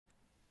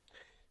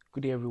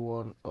Good day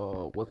everyone,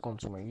 welcome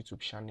to my YouTube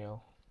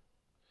channel.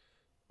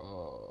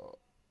 uh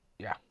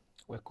yeah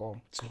Welcome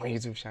to my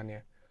YouTube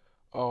channel.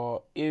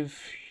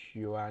 If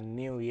you are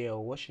new here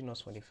or watching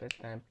us for the first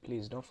time,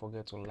 please don't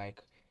forget to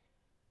like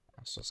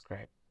and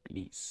subscribe,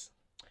 please.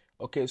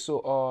 Okay,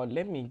 so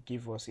let me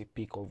give us a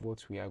peek of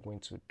what we are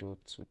going to do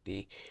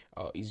today.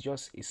 It's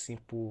just a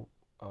simple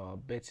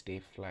birthday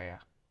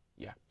flyer.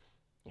 Yeah,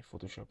 in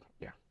Photoshop.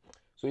 Yeah,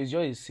 so it's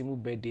just a simple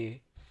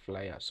birthday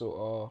flyer.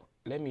 So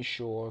let me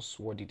show us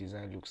what the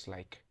design looks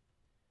like.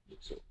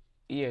 So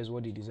here's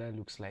what the design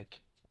looks like.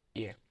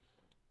 Yeah,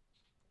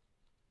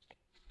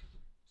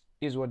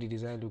 this is what the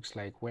design looks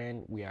like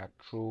when we are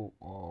through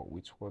or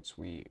with what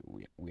we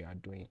are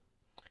doing.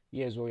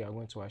 Here's what we are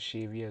going to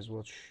achieve. Here's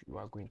what you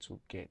are going to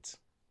get.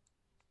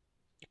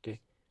 Okay,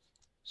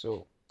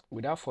 so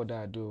without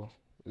further ado,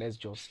 let's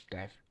just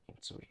dive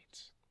into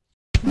it.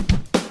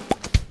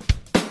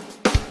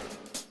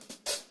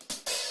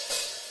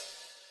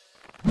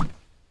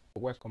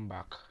 Welcome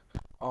back.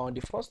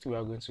 The first thing we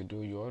are going to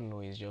do, you all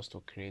know, is just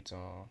to create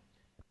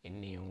a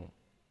new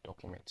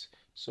document.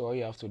 So all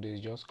you have to do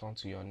is just come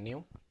to your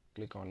new,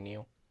 click on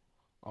new.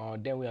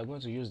 Then we are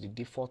going to use the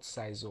default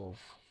size of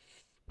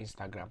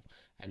Instagram.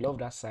 I love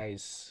that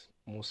size,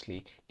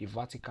 mostly the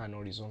vertical and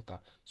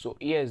horizontal. So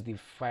here's the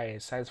file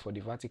size for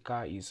the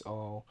vertical is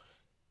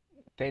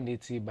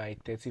 1080 by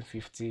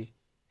 1350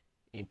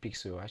 in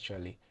pixel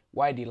actually.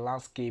 While the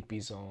landscape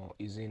is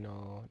in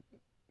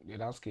the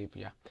landscape,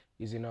 yeah,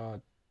 is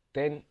in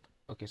 10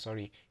 okay,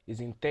 sorry, is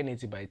in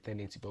 1080 by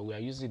 1080, but we are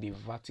using the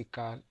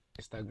vertical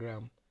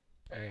Instagram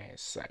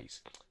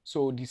size.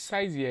 So the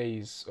size here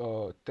is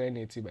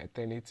 1080 by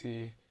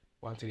 1080,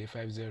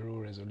 1350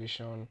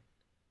 resolution,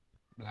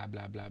 blah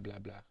blah blah blah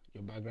blah.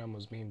 Your background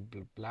must be in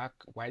black,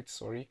 white,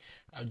 sorry,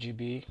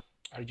 RGB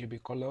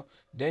color.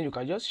 Then you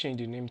can just change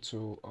the name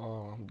to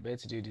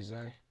birthday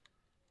design,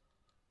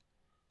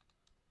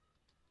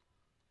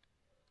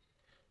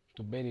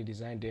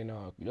 then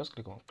just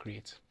click on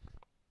create.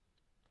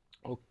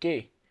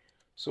 Okay,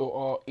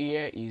 so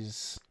here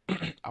is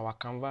our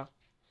Canva.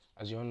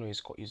 As you all know,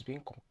 it's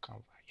being called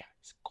Canva. Yeah,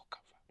 it's called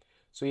Canva.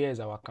 So here's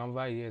our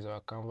Canva. Here's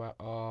our Canva.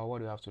 What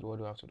do we have to do? What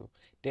do we have to do?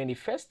 Then the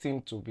first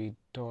thing to be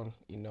done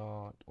in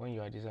when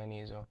you are designing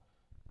is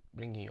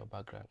bring in your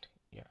background.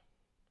 Yeah,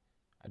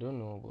 I don't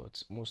know,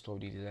 but most of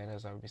the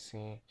designers I've been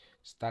seeing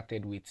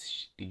started with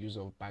the use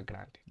of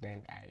background.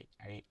 Then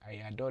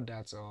I adore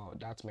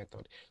that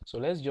method. So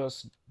let's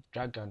just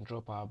drag and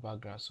drop our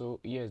background. So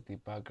here's the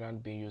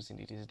background being used in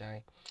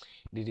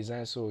the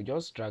design. So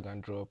just drag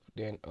and drop.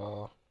 Then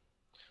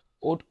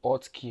hold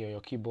Alt key on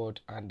your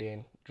keyboard and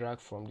then drag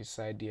from the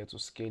side here to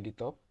scale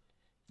it up.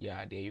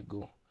 Yeah, there you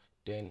go.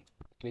 Then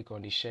click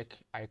on the check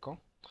icon.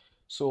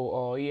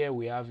 So here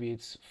we have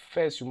it.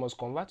 First, you must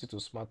convert it to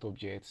smart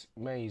object.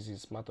 Mine is a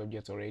smart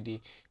object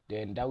already.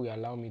 Then that will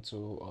allow me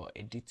to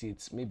edit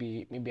it.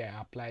 Maybe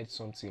I applied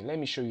something. Let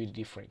me show you the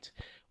difference.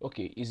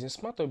 Okay, it's in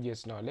smart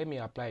objects now. Let me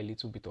apply a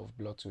little bit of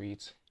blur to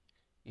it.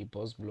 A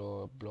bus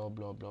blur, blur,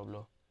 blur, blur,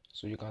 blur.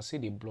 So you can see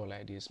the blur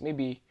like this.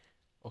 Maybe,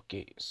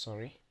 okay,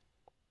 sorry,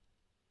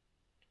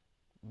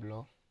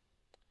 blur.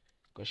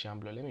 Gaussian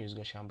blur. Let me use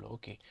Gaussian blur.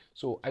 Okay.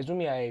 So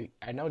assuming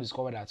I now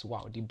discover that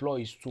wow, the blur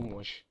is too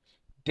much.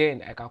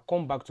 Then I can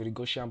come back to the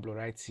Gaussian blur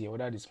right here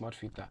under the smart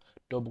filter,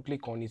 double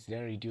click on it,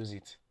 then reduce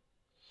it.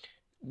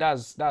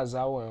 That's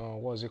how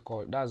what's it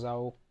called? That's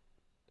how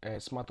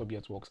smart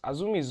object works.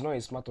 Assume it's not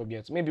a smart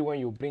object. Maybe when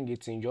you bring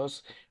it in,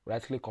 just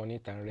right click on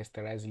it and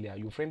rasterize layer.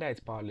 You find that it's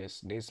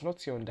powerless. There's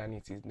nothing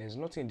underneath it. There's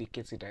nothing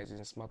indicating that it's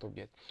a smart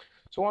object.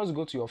 So once you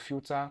go to your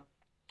filter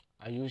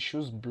and you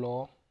choose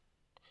blur,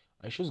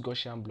 I choose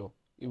Gaussian blur,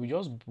 it will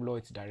just blur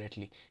it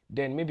directly.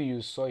 Then maybe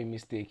you saw a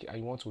mistake and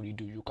you want to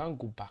redo, you can't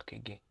go back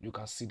again. You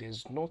can see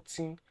there's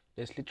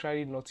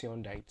literally nothing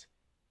under it.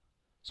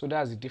 So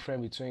that's the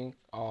difference between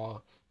uh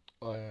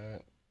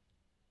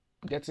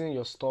getting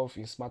your stuff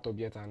in smart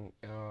object and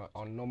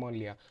on normal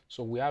layer.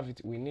 So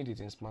we need it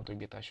in smart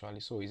object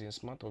actually. So it's in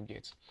smart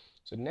object.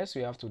 So the next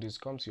we have to do is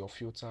come to your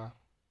filter,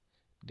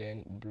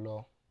 then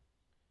blur,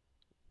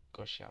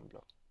 Gaussian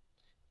blur.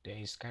 Then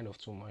it's kind of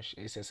too much.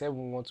 It's except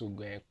we want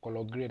to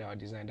color grade our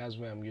design. That's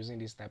why I'm using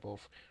this type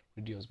of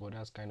videos, but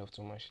that's kind of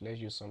too much.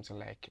 Let's use something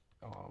like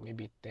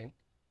maybe 10.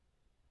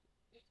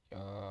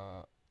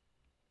 uh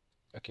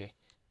okay,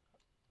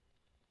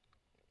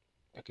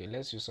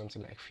 let's use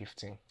something like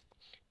 15,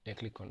 then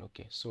click on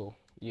OK. So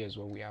here's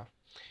what we have.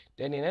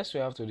 Then the next we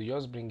have to do,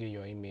 just bring in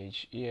your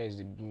image. Here is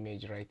the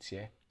image right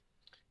here.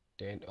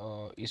 Then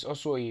it's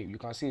also you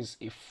can see it's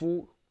a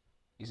full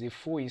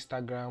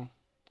Instagram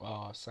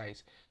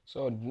size.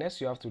 So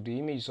next you have to do,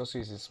 image is also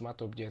is a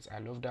smart object. I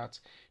love that.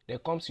 Then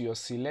come to your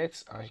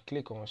select and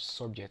click on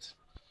subject.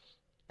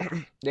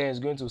 Then it's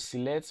going to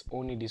select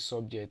only the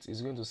subject.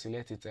 It's going to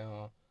select it,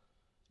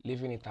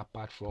 leaving it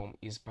apart from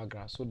its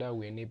background, so that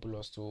will enable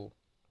us to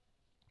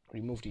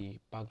remove the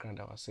background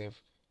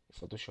ourselves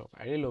in Photoshop.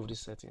 I really love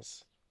these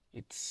settings.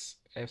 It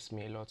helps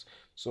me a lot.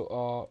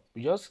 So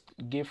just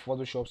give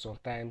Photoshop some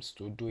times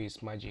to do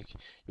its magic.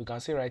 You can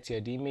see right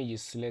here the image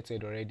is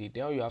selected already.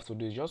 Then all you have to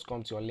do is just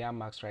come to your layer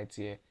mask right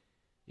here.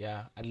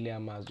 Yeah, add layer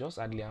mask, just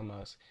add layer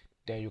mask.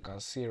 Then you can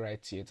see right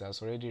here it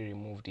has already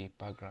removed the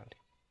background.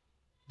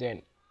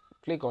 Then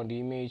click on the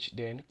image,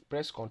 then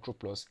press Ctrl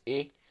plus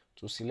A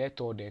to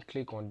select all, then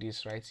click on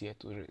this right here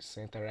to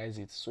centerize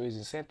it. So it's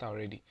in center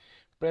already.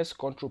 Press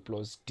Ctrl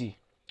plus D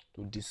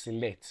to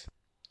deselect,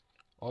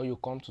 or you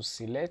come to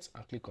select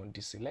and click on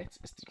deselect.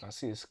 You can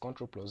see it's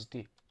Ctrl plus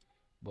D,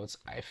 but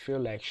I feel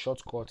like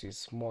shortcut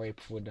is more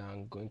helpful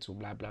than going to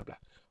blah blah blah.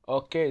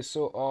 Okay,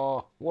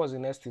 so what's the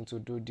next thing to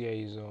do there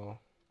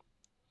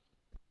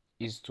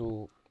is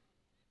to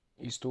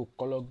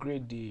color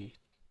grade the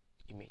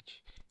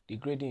image. The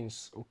grading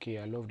is okay.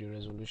 I love the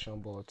resolution,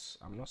 but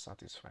I'm not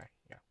satisfied.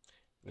 Yeah,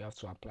 we have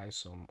to apply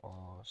some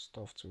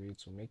stuff to it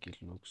to make it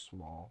look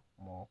more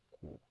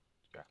cool.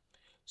 Yeah.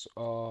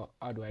 So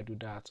how do I do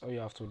that? All you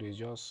have to do is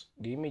just,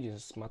 the image is a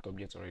smart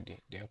object already.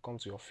 Then come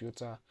to your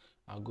filter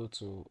and go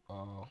to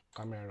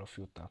camera raw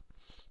filter.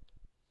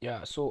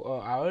 Yeah. So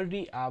I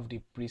already have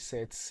the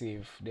preset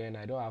saved. Then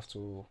I don't have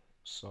to.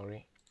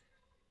 Sorry.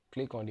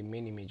 Click on the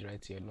main image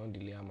right here, not the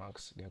layer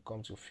mask. Then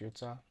come to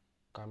filter,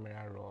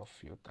 camera raw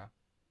filter.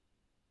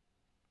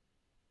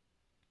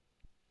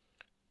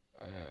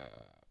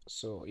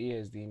 So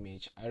here's the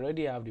image. I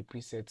already have the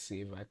preset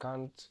save. I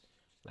can't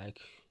like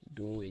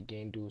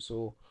do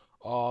so.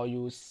 Or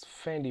you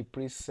find the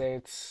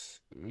presets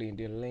in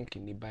the link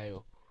in the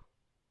bio,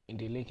 in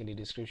the link in the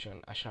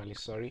description. Actually,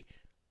 sorry,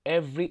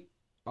 every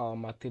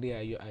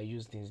material I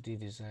used in this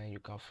design, you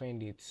can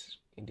find it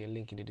in the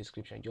link in the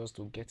description, just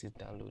to get it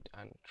download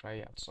and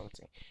try out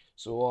something.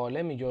 So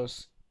let me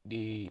just,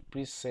 the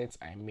presets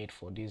I made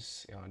for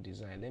this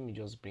design, let me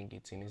just bring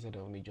it in instead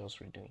of me just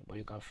redoing. But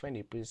you can find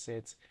a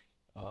preset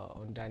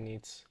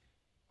underneath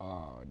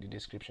the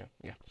description.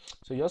 Yeah,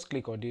 so just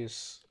click on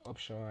this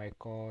option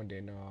icon,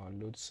 then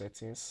load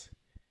settings,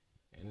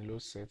 and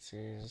load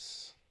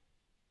settings.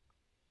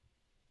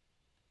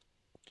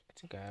 I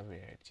think I have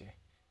it right here.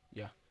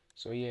 Yeah,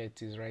 so here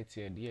it is right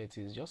here. Here it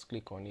is. Just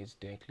click on it,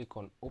 then click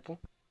on open.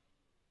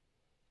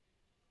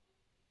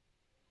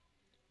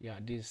 Yeah,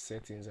 these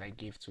settings I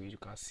gave to it, you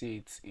can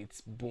see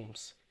it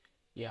booms.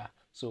 Yeah,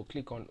 so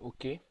click on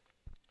OK.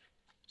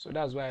 So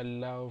that's why I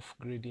love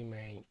grading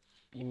my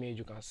image.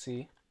 You can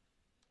see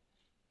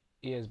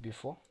years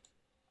before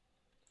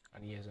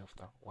and years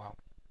after. Wow,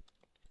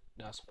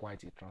 that's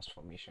quite a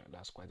transformation.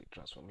 That's quite a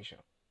transformation.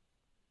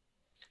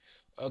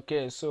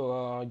 Okay,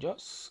 so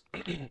just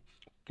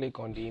click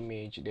on the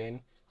image,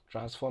 then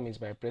transform it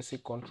by pressing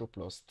Ctrl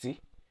plus T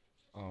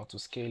to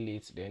scale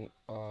it, then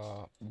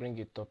bring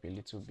it up a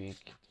little bit.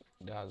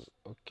 That's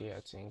okay,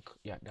 I think.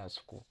 Yeah, that's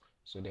cool.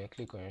 So then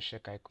click on your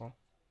check icon.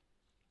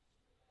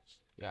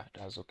 Yeah,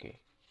 that's okay.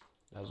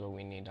 That's what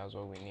we need. That's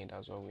what we need.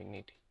 That's what we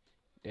need.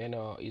 Then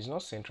it's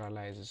not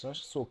centralized. It's not,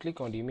 so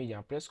click on the image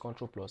and press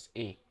Ctrl plus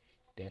A.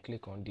 Then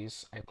click on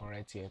this icon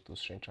right here to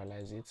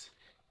centralize it.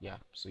 Yeah,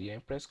 so yeah,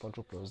 press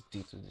Ctrl plus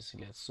D to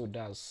deselect. So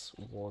that's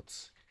what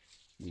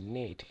we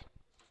need.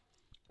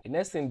 The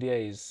next thing there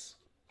is,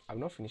 I've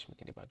not finished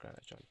making the background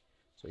actually.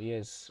 So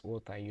here's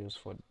what I use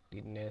for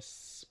the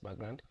next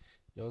background.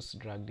 Just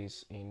drag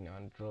this in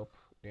and drop,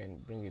 then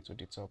bring it to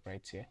the top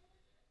right here.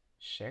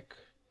 Check,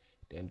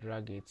 then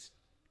drag it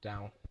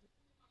down.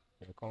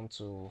 Then come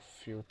to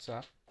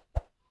filter,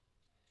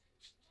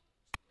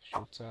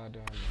 then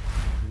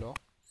blur,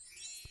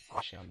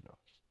 Gaussian blur.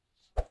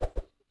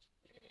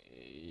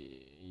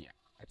 Yeah,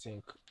 I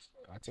think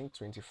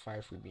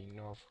 25 will be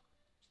enough.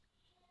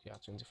 Yeah,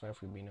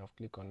 25 will be enough.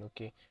 Click on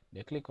OK.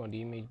 Then click on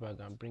the image bag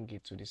and bring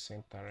it to the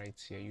center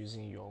right here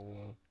using your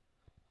own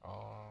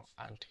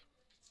and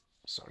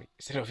sorry,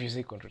 instead of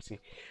using Ctrl C.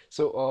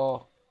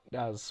 So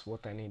that's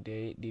what I need.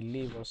 The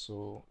leave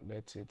also,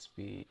 let it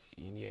be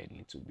in here a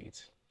little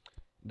bit.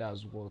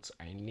 That's what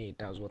I need.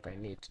 That's what I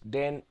need.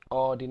 Then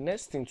the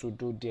next thing to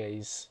do there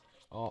is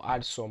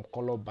add some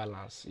color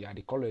balance. Yeah,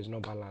 the color is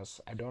not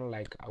balanced. I don't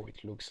like how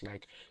it looks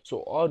like.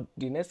 So all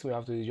the next thing we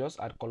have to do is just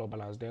add color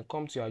balance. Then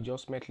come to your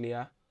adjustment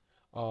layer,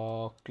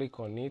 click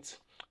on it.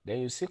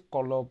 Then you see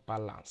color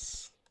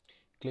balance.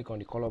 Click on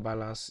the color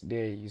balance.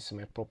 There is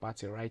my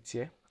property right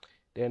here.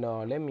 Then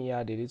let me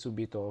add a little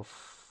bit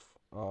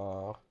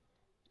of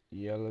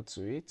yellow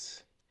to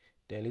it,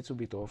 then a little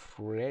bit of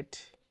red.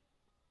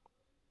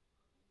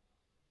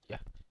 Yeah,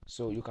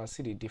 so you can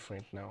see the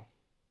difference now.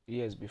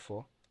 Years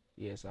before,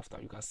 years after,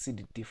 you can see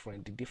the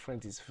difference. The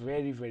difference is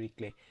very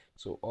clear.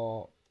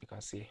 So you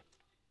can see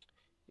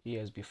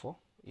years before,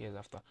 years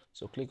after.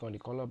 So click on the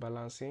color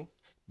balancing,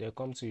 then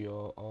come to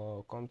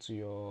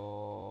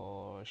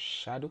your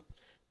shadow.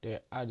 They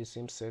add the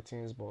same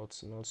settings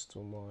but not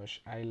too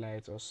much.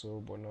 Highlight also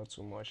but not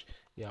too much.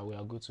 Yeah, we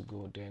are good to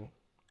go. Then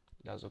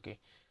that's okay.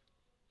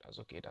 That's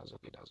okay.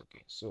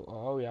 So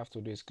all we have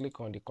to do is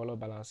click on the color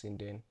balancing,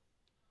 then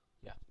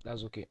yeah,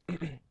 that's okay. So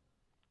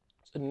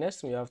the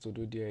next thing we have to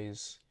do there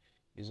is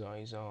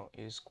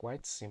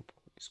quite simple.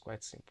 It's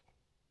quite simple.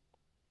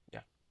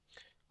 Yeah.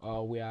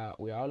 we are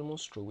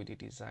almost through with the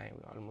design.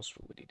 We're almost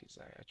through with the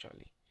design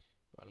actually.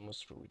 We're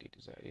almost through with the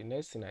design. The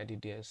next thing I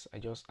did is I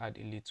just add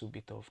a little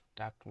bit of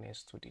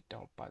darkness to the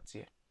down part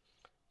here.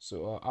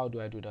 So how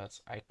do I do that?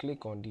 I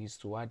click on this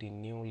to add a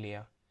new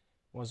layer.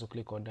 Once you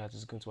click on that,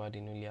 it's going to add a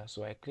new layer.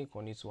 So I click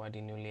on it to add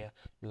a new layer.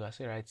 You can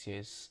see right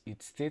here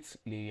it states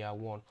layer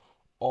 1,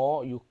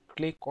 or you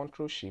click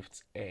Ctrl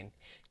Shift N,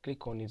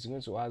 click on it, it's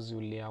going to ask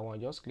you layer 1.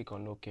 Just click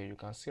on OK. You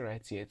can see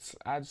right here it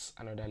adds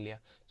another layer.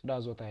 So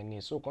that's what I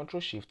need. So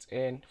Ctrl Shift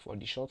N for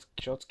the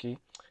shortcut,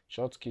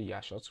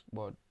 yeah,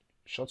 shortcut,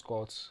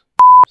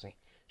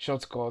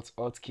 shortcut,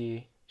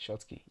 hotkey,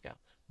 yeah,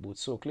 both.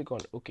 So click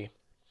on OK.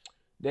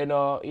 Then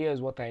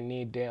here's what I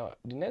need. Then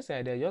the next thing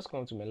I did, just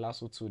come to my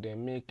lasso tool,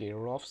 then make a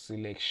rough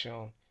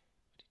selection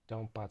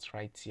down part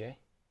right here.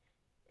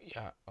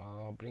 Yeah,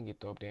 bring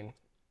it up, then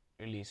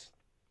release.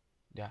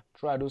 Yeah,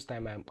 throughout those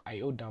time I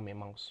hold down my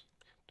mouse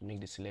to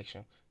make the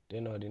selection.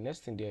 Then the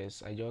next thing there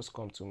is I just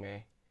come to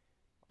my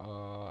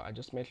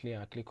adjustment layer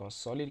and click on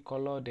solid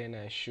color, then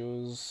I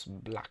choose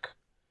black.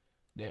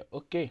 Then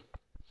okay.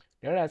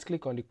 Then I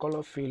click on the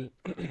color fill,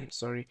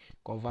 sorry,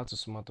 convert to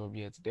smart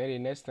object. Then the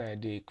next thing I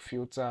did,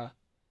 filter,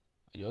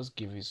 I just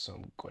give it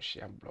some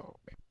Gaussian block,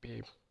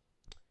 babe.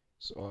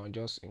 So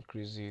just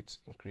increase it,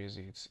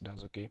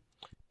 that's okay.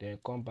 Then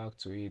come back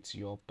to it,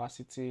 your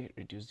opacity,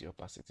 reduce the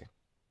opacity.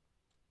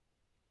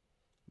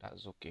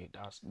 That's okay.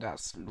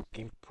 That's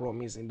looking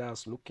promising,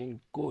 that's looking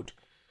good.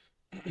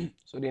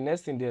 So the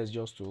next thing there is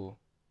just to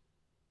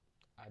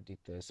add the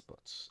text,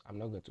 but I'm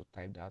not going to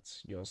type that,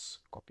 just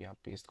copy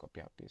and paste,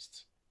 okay.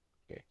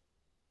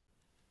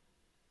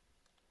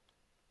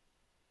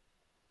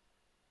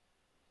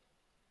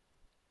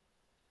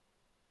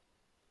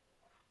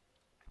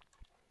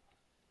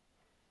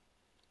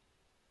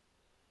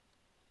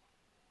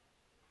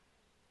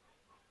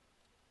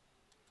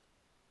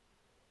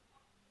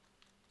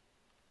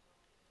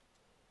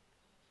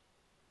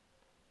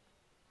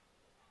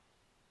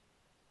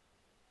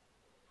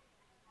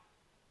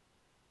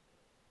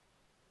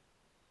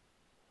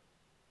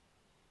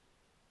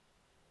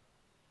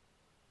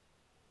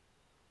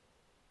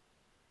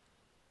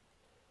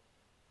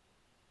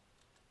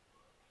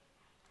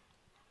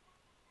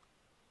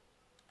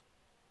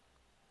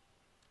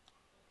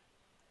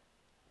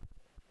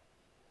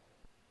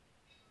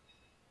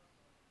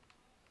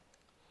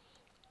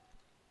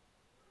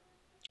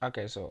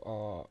 Okay,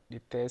 so the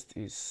test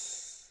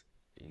is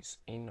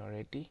in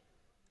already.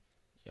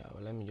 Yeah,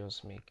 well, let me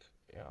just make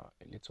a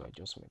little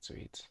adjustment to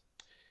it.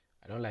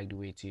 I don't like the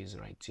way it is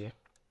right here.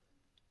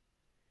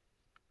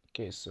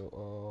 Okay,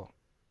 so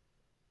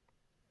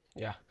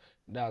yeah,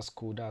 that's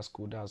cool.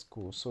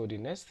 So the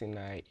next thing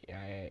I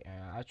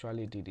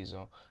actually did is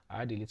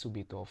I add a little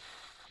bit of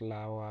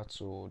flower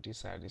to this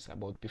side,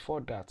 but before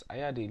that I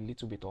add a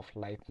little bit of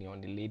lightning on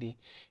the lady.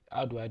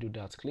 How do I do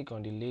that? Click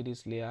on the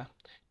lady's layer,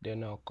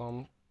 then I'll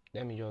come,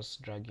 let me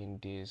just drag in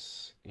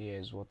this. Here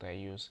is what I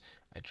use.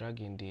 I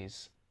drag in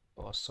this,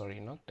 oh sorry,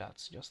 not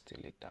that, just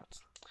delete that.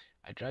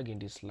 I drag in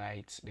this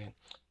light, then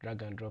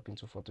drag and drop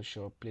into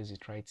Photoshop, place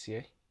it right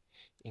here,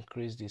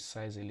 increase the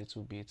size a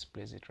little bit,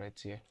 place it right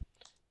here.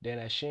 Then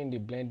I change the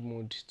blend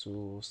mode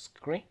to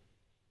screen.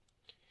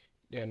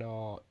 Then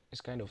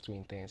it's kind of too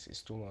intense,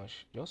 it's too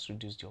much, just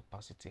reduce the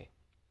opacity.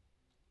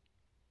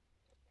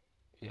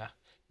 Yeah,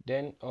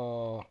 then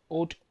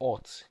hold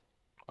Alt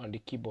on the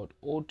keyboard,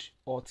 hold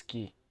Alt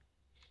key,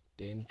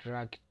 then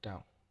drag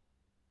down.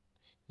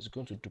 It's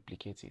going to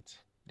duplicate it.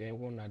 Then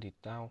one at the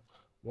down,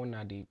 one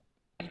at the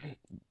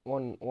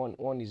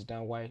one is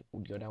down while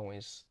the other one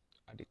is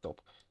at the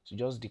top. So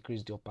just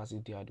decrease the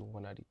opacity at the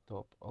one at the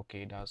top.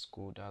 Okay, that's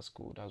cool, that's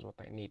what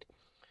I need.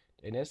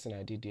 The next thing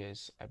I did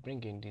is I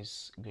bring in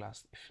this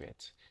glass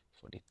effect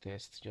for the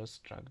test.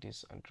 Just drag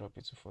this and drop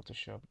it to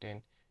Photoshop.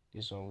 Then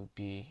this one will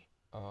be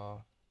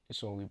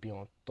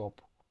on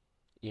top.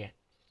 Yeah.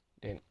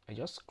 Then I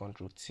just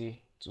Ctrl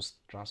T to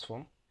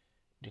transform,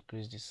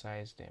 decrease the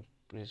size, then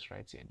press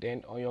right here.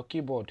 Then on your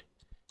keyboard,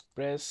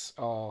 press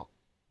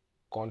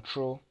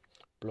Control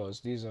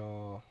plus this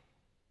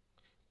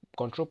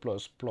Control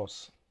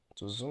plus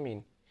to zoom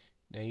in.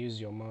 Then use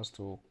your mouse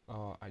to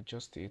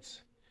adjust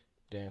it.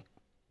 Then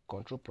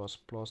Control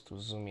plus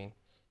to zoom in.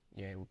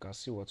 Yeah, we can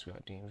see what we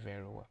are doing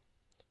very well.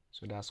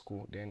 So that's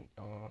cool. Then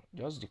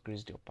just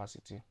decrease the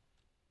opacity.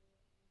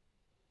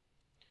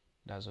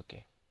 That's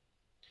okay.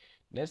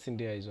 Next thing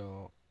there is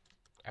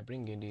I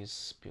bring in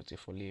this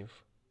beautiful leaf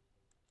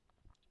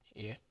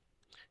here.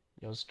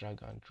 Just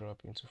drag and drop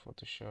into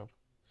Photoshop.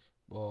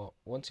 But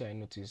one thing I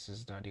notice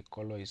is that the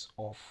color is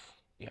off.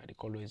 Yeah, the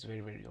color is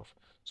very off.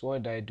 So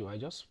what did I do? I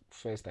just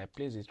first I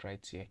place it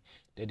right here.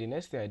 Then the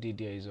next thing I did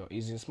there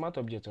is in smart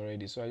object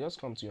already. So I just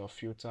come to your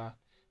filter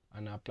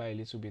and apply a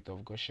little bit of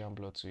Gaussian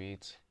blur to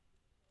it.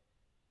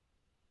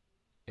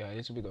 Yeah, a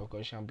little bit of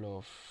Gaussian blur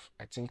of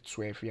I think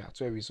 12. Yeah,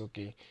 12 is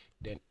okay.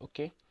 Then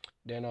okay.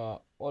 Then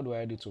what do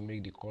I do to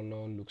make the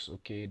color looks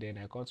okay? Then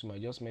I come to my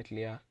adjustment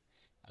layer.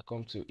 I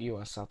come to hue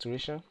and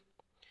saturation.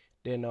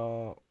 Then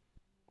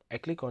I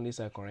click on this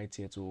icon right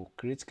here to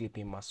create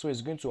clipping mask. So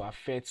it's going to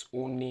affect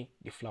only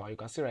the flower. You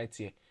can see right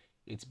here,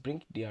 it's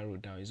bring the arrow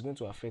down. It's going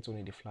to affect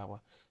only the flower.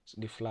 So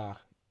the flower,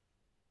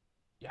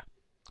 yeah.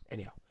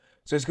 Anyhow,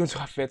 so it's going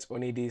to affect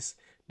only this.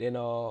 Then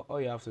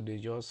all you have to do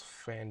is just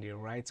find the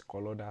right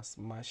color that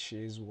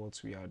matches what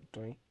we are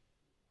doing.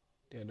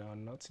 Then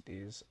not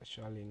this,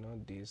 actually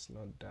not this,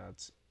 not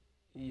that.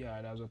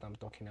 Yeah, that's what I'm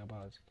talking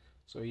about.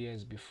 So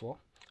here's before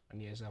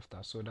and here's after.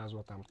 So that's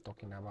what I'm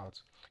talking about.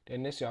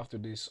 Then next you have to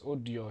do is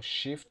hold your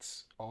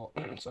shifts or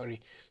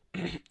sorry,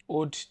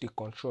 hold your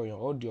control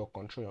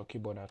your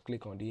keyboard and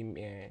click on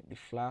the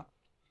flower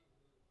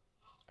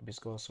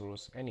hibiscus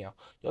rose. Anyhow,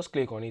 just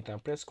click on it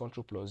and press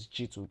Ctrl plus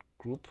G to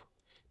group.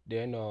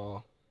 Then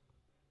hold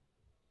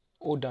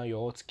down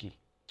your hotkey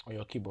on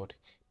your keyboard.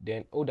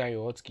 Then hold down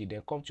your hotkey.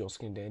 Then come to your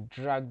screen. Then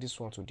drag this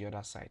one to the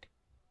other side.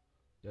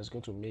 Just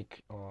going to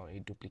make a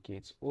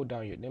duplicate. Hold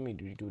down your. Let me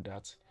redo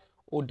that.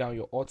 Hold down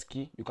your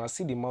hotkey. You can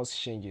see the mouse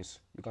changes.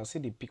 You can see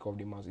the peak of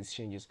the mouse. It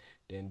changes.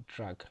 Then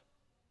drag.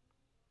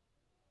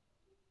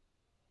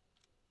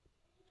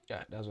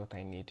 Yeah, that's what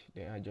I need.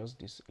 Then adjust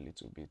this a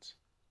little bit.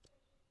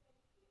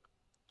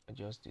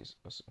 Adjust this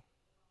also.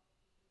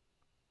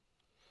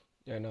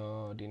 Then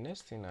the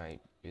next thing I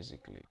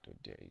basically do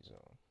there is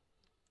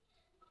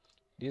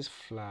this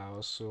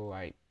flower. So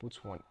I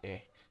put one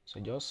here.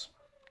 So just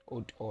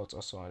hold Alt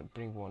also and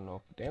bring one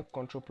up. Then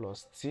Ctrl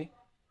plus T.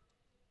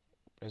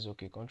 Press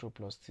OK. Ctrl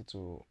plus T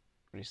to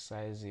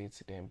resize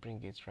it. Then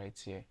bring it right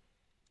here.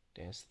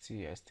 Then I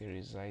still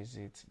resize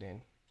it.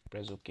 Then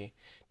press OK.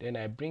 Then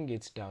I bring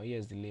it down.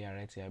 Here's the layer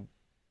right here. I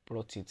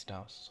brought it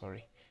down.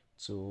 Sorry,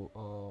 to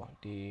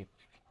the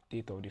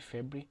date of the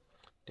February.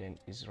 Then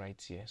it's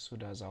right here. So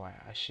that's how I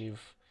achieve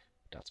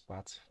that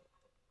part.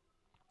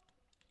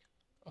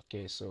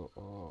 Okay, so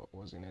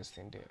what's the next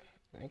thing there?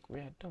 I think we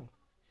are done.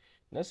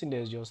 Next thing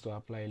there is just to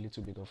apply a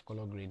little bit of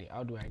color grading.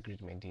 How do I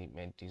grade my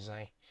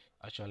design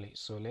actually?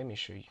 So let me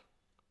show you.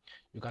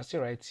 You can see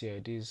right here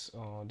this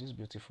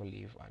beautiful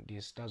leaf and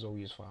that's what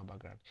we use for our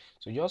background.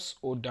 So just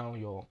hold down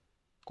your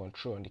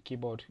control on the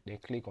keyboard, then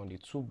click on the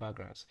two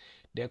backgrounds,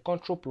 then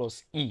Ctrl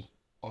plus E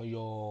on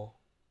your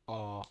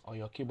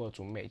keyboard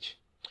to merge.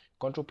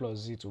 Ctrl plus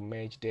Z to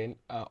merge. Then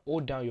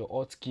hold down your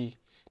Alt key,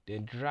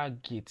 then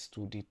drag it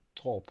to the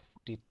top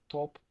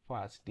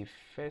part, the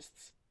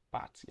first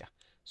part. Yeah,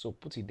 so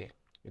put it there.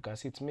 You can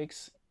see it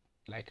makes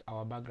like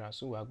our background.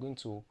 So we are going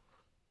to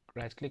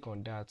right click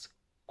on that,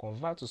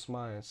 convert to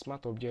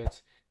smart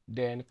object,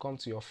 then come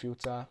to your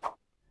filter,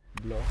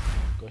 blur,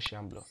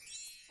 Gaussian blur.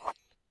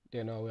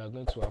 Then we are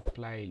going to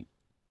apply a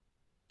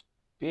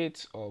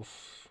bit of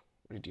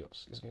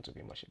radius. It's going to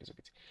be much a little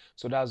bit.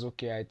 So that's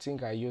okay. I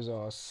think I use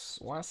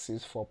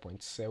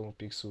 164.7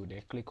 pixel.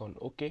 Then click on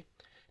OK.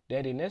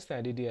 Then the next thing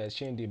I did here is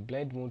change the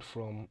blend mode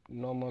from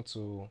normal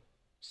to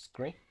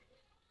screen.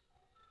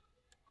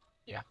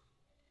 Yeah.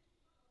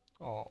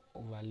 Or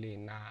overlay.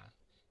 Nah,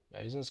 we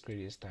are using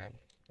screen this time.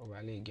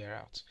 Overlay, get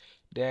out.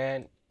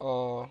 Then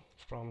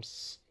from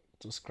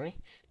to screen.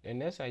 The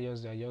next I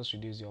just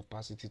reduce the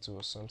opacity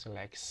to something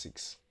like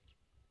 6.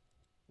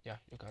 Yeah,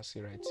 you can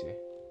see right here.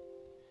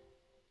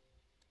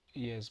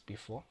 Years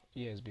before,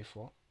 years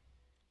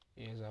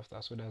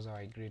after. So that's how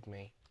I grade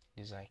my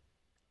design.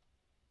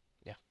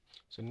 Yeah,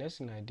 so next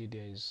thing I did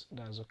there is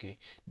that's okay.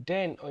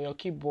 Then on your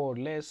keyboard,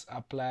 let's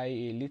apply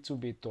a little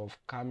bit of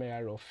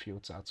camera raw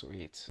filter to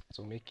it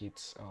to make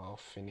it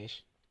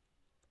finish.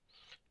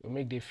 You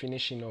make the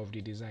finishing of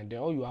the design. Then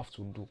all you have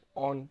to do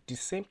on the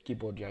same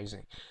keyboard you're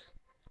using,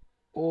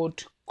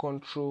 hold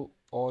Ctrl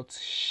Alt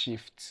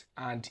Shift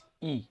and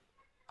E.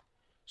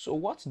 So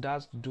what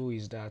that do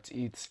is that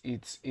it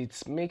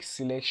makes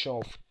selection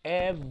of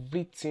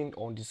everything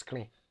on the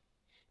screen,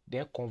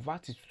 then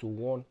convert it to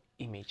one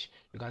image.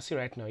 You can see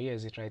right now,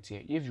 here's it right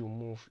here. If you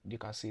move, you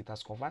can see it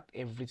has converted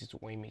everything to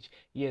one image.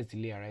 Here's the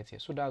layer right here.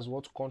 So that's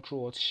what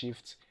Ctrl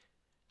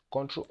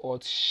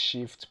Alt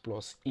Shift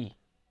plus E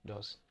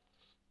does.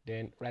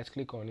 Then right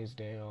click on it,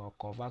 then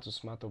convert to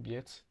smart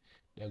object,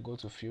 then go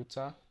to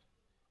filter,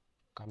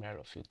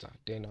 camera filter.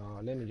 Then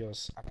let me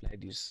just apply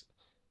this.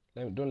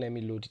 Don't let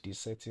me load the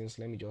settings.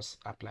 Let me just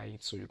apply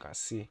it so you can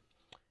see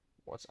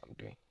what I'm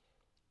doing.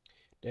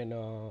 Then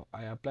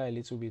I apply a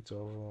little bit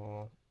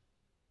of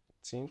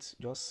tint,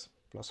 just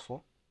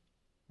 +4.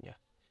 Yeah.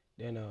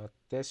 Then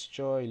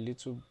texture a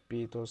little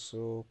bit,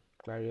 also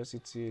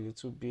clarity a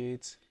little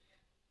bit,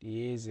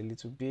 the haze a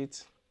little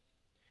bit.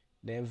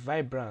 Then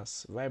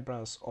vibrance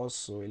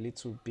also a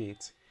little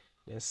bit.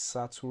 Then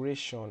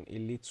saturation a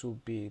little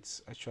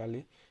bit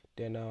actually.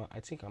 Then I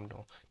think I'm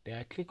done. Then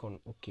I click on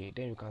OK.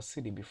 Then you can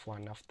see the before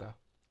and after.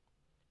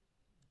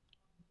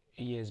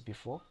 Years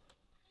before,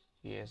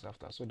 years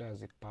after. So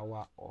that's the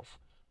power of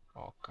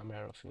our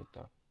camera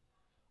filter.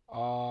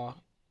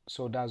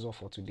 So that's all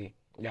for today.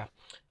 Yeah,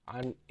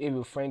 and if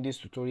you find this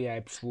tutorial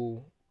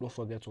helpful, don't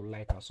forget to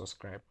like and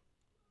subscribe.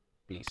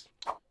 Please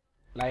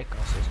like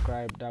and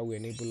subscribe. That will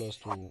enable us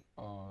to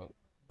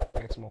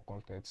get more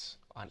content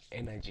and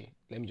energy.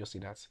 Let me just say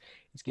that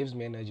it gives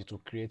me energy to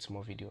create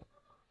more video.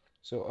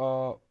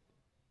 So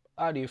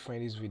how do you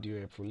find this video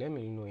helpful? Let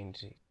me know in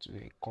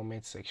the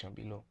comment section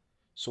below.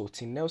 So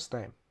till next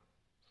time,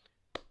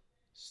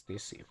 stay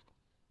safe.